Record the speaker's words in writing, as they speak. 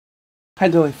Hi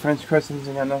Dolly friends, Christians,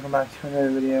 and welcome back to another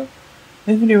video.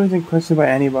 This video isn't requested by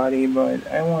anybody, but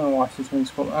I want to watch this one. It's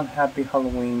called Unhappy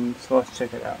Halloween, so let's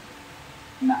check it out.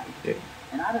 Night. Yeah.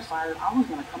 And I decided I was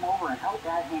going to come over and help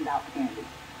Dad hand out candy.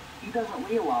 He doesn't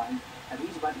realize that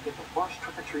he's about to get the first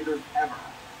trick-or-treaters ever.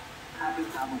 Happy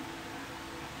Halloween.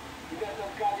 You got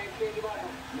those goddamn candy,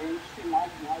 Michael? Man, you should see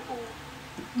Michael.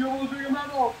 You almost do your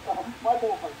Michael?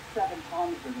 Michael's like 7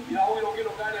 times bigger. You know, we don't get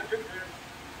no goddamn trick-or-treaters.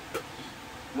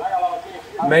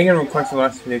 Megan requested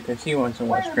last video because she wants to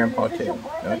watch Grandpa too,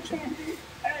 don't you?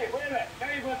 Hey, wait a minute. Now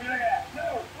you're supposed to be looking at that.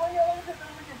 No, why you look at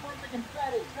them with your birthday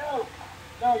confetti? No.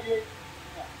 No, you.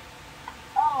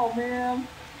 Oh, man.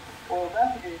 Well,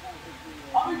 that's the case.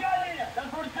 Oh, we got it in. That's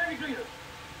for the candy cleaner.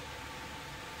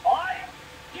 All right?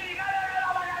 You got it.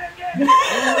 Oh, my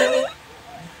God,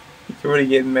 He's already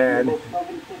getting mad. They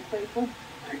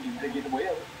get away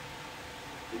with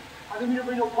it. How come you never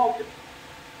bring no pumpkin?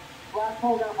 Last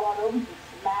time got brought over, you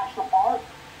smashed apart.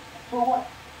 So what?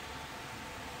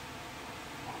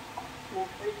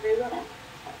 You say that?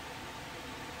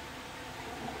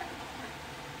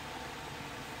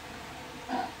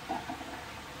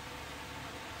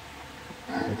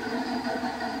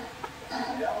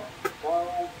 Yeah.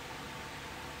 Well,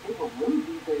 people lose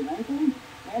these days, anything?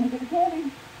 Man, you get the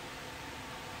candy.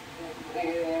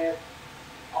 Yeah.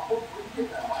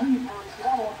 Please hurry, because I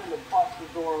don't want them to bust the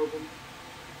door open.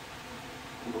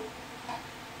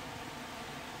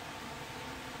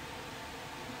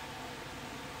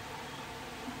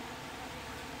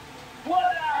 What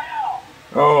the hell?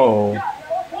 Oh.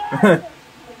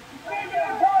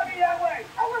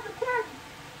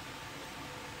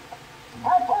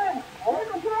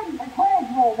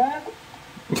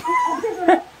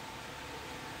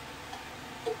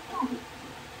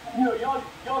 You know, y'all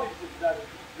need to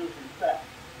just respect.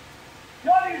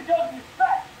 Y'all need to just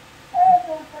respect.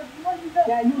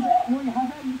 Yeah, you have that in the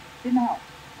house.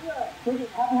 Yeah. Take it.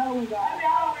 Happy Halloween, guys. Happy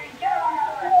Halloween. Get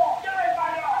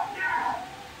everybody off. Yeah.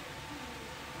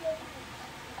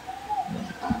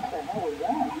 What the hell was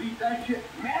that? Leave that shit.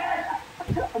 Man.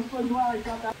 I'm so glad I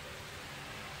got that.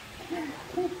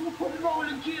 What's wrong with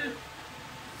the kids?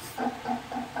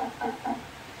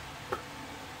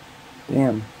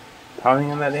 Damn.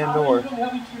 Pounding on that damn door. No, I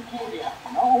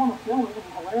want to film it. It was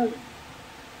hilarious.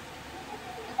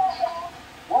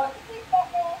 What?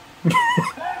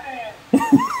 Batman!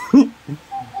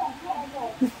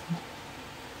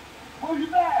 Where's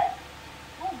your bag?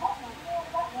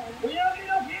 We don't get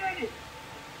no candy.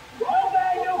 No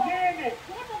bag, no candy.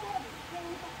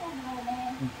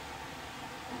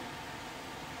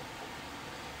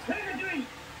 Take a drink.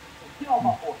 Get off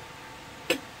my porch.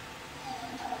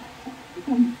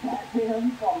 Call me fat, man.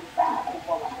 Call me fat.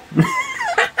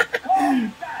 Call me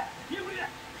fat. Give me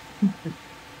that.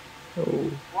 Oh.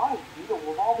 Right,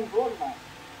 we've all been good tonight.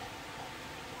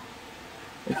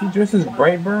 Is he dressed as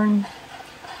Brightburn?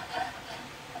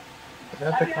 Is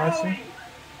that the costume?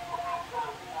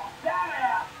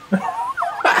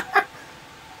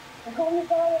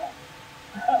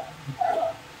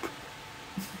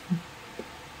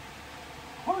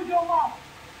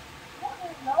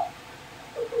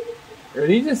 Are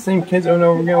these the same kids over and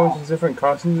over again with just different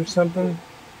costumes or something?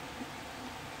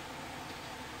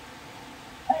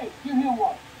 Hey, give him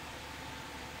one.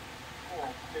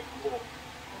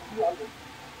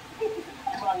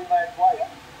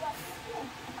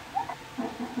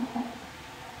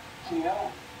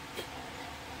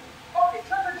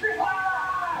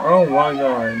 Oh my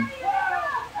god.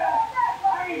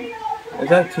 Is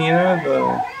that Tina,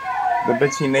 the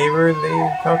bitchy neighbor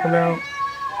they talk about?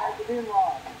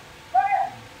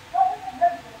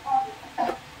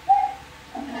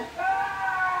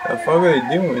 The fuck are they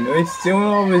doing? Are they stealing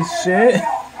all this shit?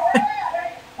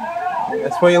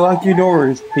 That's why you lock your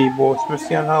doors, people,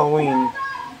 especially on Halloween.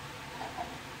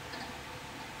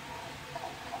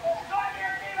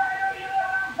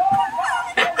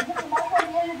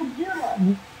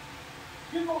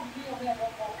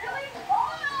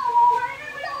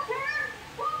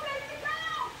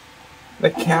 The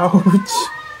couch.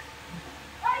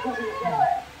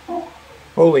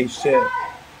 Holy shit.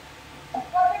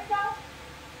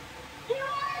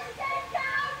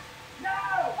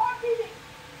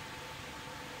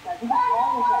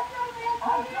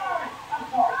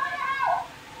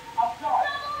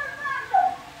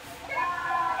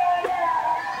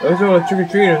 Those are the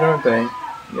trick-or-treaters, aren't they?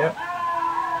 Yep.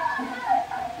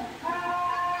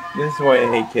 This is why I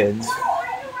hate kids.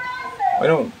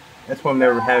 That's why I'm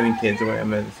never having kids, the way I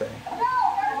meant to say.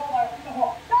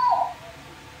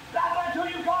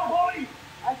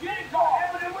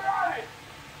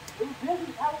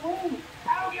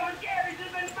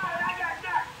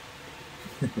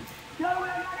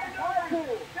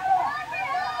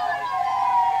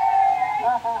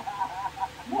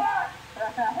 What?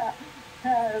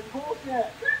 That's bullshit.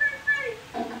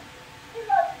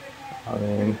 I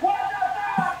mean, What the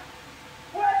fuck?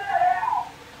 What the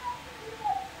hell?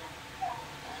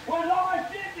 What's all my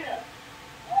shit here?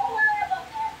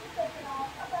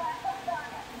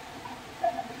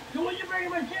 So when you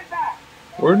bringing my shit back?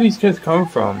 where do these kids come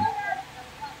from?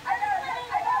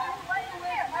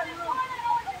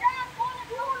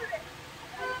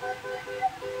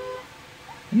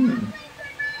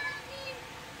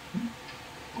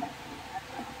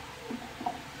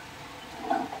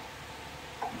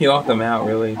 He locked them out,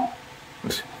 really.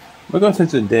 Look how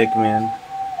such a dick, man.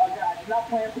 Oh God, I did not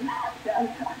plan for that.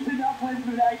 I did not plan for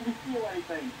them to actually steal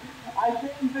anything. I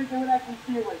didn't think they would actually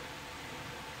steal it.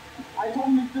 I told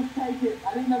them to just take it.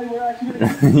 I didn't know they were actually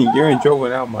going to do it. You're in trouble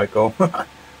now, Michael. Turn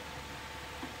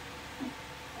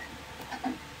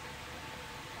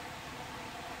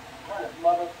it,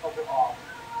 motherfucker, off.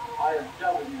 I am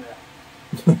done with you.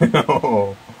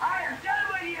 Oh. I am done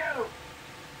with you!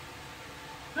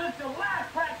 This is the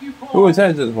last prank you pulled! Who was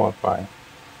that just walked by? I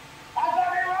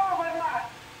thought they were over with that!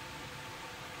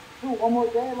 Ooh, one more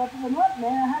day left in the month,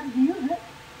 man. I had to use it.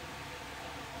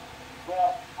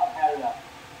 Well, I've had it up.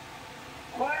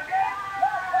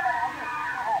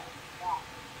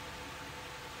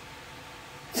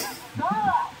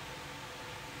 Stop!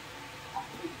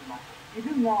 You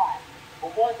do not.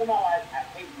 For once in my life, I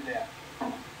hate you there.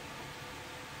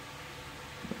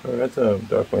 Oh, that's a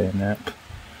dark way in that.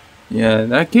 Yeah,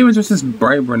 that game was just this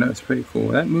bright one. That was pretty cool.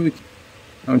 That movie,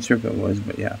 I'm not sure if it was,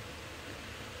 but yeah.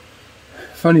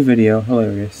 Funny video,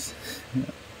 hilarious.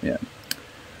 Yeah.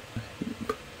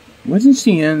 Wasn't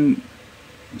she in?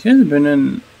 She hasn't been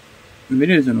in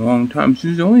videos in a long time.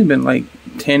 She's only been like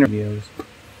 10 videos.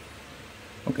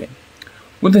 Okay.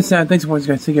 With that said, thanks for watching,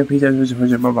 guys. Take care, peace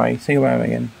out, bye bye. Say goodbye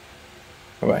again.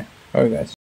 Bye bye. Alright,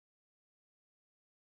 guys.